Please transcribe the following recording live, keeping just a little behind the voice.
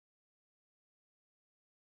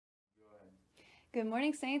Good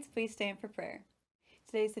morning, Saints. Please stand for prayer.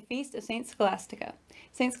 Today is the feast of Saint Scholastica.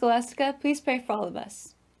 Saint Scholastica, please pray for all of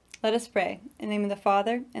us. Let us pray. In the name of the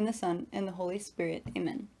Father, and the Son, and the Holy Spirit.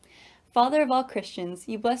 Amen. Father of all Christians,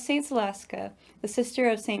 you bless Saint Scholastica, the sister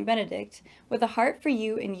of Saint Benedict, with a heart for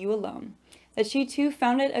you and you alone, that she too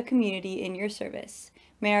founded a community in your service.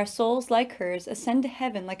 May our souls, like hers, ascend to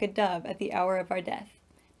heaven like a dove at the hour of our death.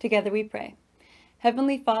 Together we pray.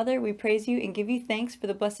 Heavenly Father, we praise you and give you thanks for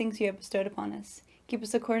the blessings you have bestowed upon us. Keep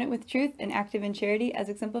us accordant with truth and active in charity as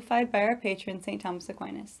exemplified by our patron, St. Thomas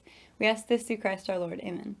Aquinas. We ask this through Christ our Lord.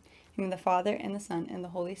 Amen. In the name of the Father, and the Son, and the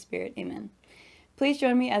Holy Spirit. Amen. Please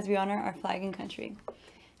join me as we honor our flag and country.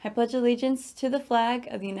 I pledge allegiance to the flag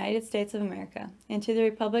of the United States of America, and to the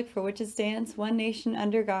republic for which it stands, one nation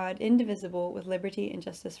under God, indivisible, with liberty and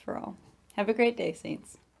justice for all. Have a great day,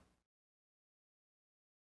 Saints.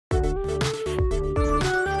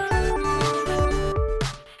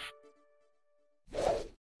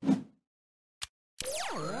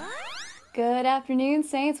 Good afternoon,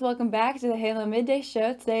 Saints. Welcome back to the Halo Midday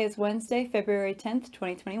Show. Today is Wednesday, February 10th,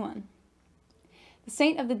 2021. The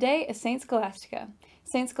saint of the day is Saint Scholastica.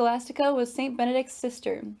 Saint Scholastica was Saint Benedict's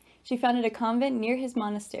sister. She founded a convent near his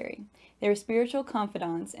monastery. They were spiritual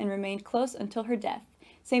confidants and remained close until her death.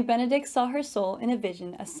 Saint Benedict saw her soul in a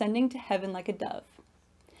vision ascending to heaven like a dove.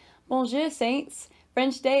 Bonjour, Saints!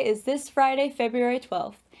 French Day is this Friday, February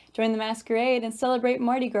 12th. Join the masquerade and celebrate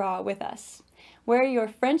Mardi Gras with us. Wear your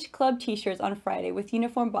French club t-shirts on Friday with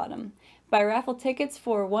uniform bottom. Buy raffle tickets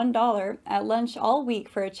for $1 at lunch all week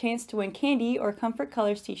for a chance to win candy or Comfort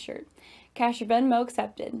Colors t-shirt. Cash or Venmo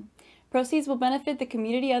accepted. Proceeds will benefit the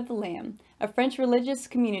Community of the Lamb, a French religious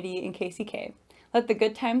community in KCK. Let the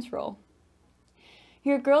good times roll.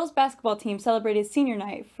 Your girls' basketball team celebrated senior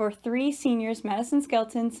night for three seniors, Madison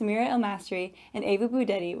Skelton, Samira El Masri, and Ava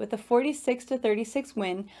Budetti, with a 46-36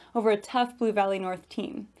 win over a tough Blue Valley North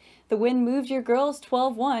team. The win moved your girls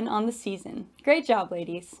 12-1 on the season. Great job,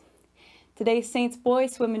 ladies. Today's Saints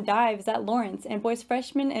boys swim and dive is at Lawrence, and boys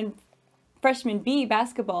freshman and freshman B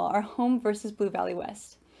basketball are home versus Blue Valley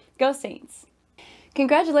West. Go Saints!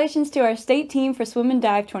 Congratulations to our state team for Swim and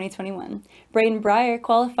Dive 2021. Braden Breyer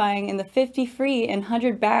qualifying in the 50 free and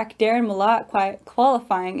 100 back, Darren Malott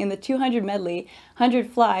qualifying in the 200 medley, 100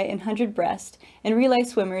 fly and 100 breast, and relay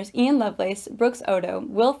swimmers Ian Lovelace, Brooks Odo,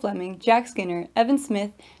 Will Fleming, Jack Skinner, Evan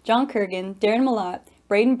Smith, John Kurgan, Darren Malott,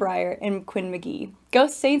 Braden Breyer, and Quinn McGee. Go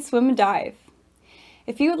Saints Swim and Dive!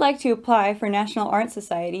 If you would like to apply for National Art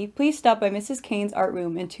Society, please stop by Mrs. Kane's Art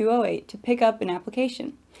Room in 208 to pick up an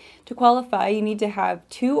application. To qualify, you need to have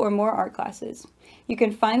 2 or more art classes. You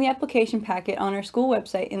can find the application packet on our school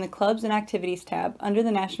website in the Clubs and Activities tab under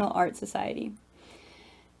the National Art Society.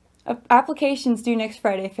 Applications due next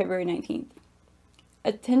Friday, February 19th.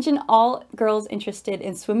 Attention all girls interested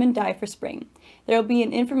in Swim and Dive for spring. There will be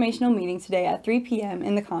an informational meeting today at 3 p.m.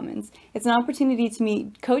 in the Commons. It's an opportunity to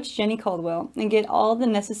meet Coach Jenny Caldwell and get all the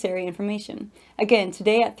necessary information. Again,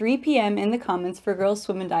 today at 3 p.m. in the Commons for Girls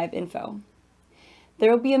Swim and Dive info. There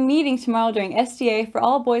will be a meeting tomorrow during SDA for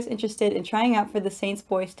all boys interested in trying out for the Saints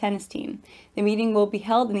boys tennis team. The meeting will be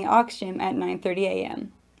held in the Aux Gym at 9:30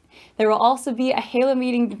 a.m. There will also be a Halo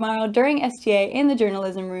meeting tomorrow during STA in the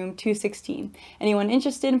Journalism Room 216. Anyone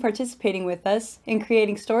interested in participating with us in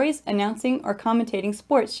creating stories, announcing, or commentating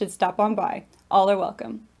sports should stop on by. All are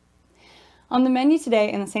welcome. On the menu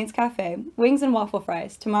today in the Saints Cafe, wings and waffle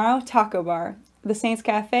fries. Tomorrow, taco bar. The Saints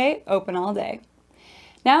Cafe, open all day.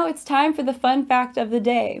 Now it's time for the fun fact of the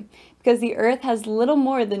day. Because the Earth has little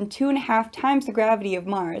more than 2.5 times the gravity of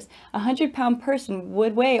Mars, a 100-pound person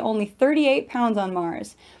would weigh only 38 pounds on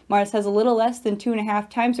Mars. Mars has a little less than 2.5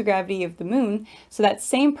 times the gravity of the Moon, so that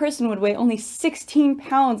same person would weigh only 16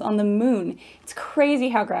 pounds on the Moon. It's crazy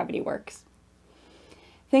how gravity works.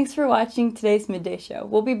 Thanks for watching today's Midday Show.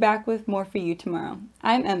 We'll be back with more for you tomorrow.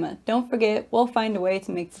 I'm Emma. Don't forget, we'll find a way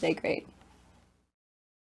to make today great.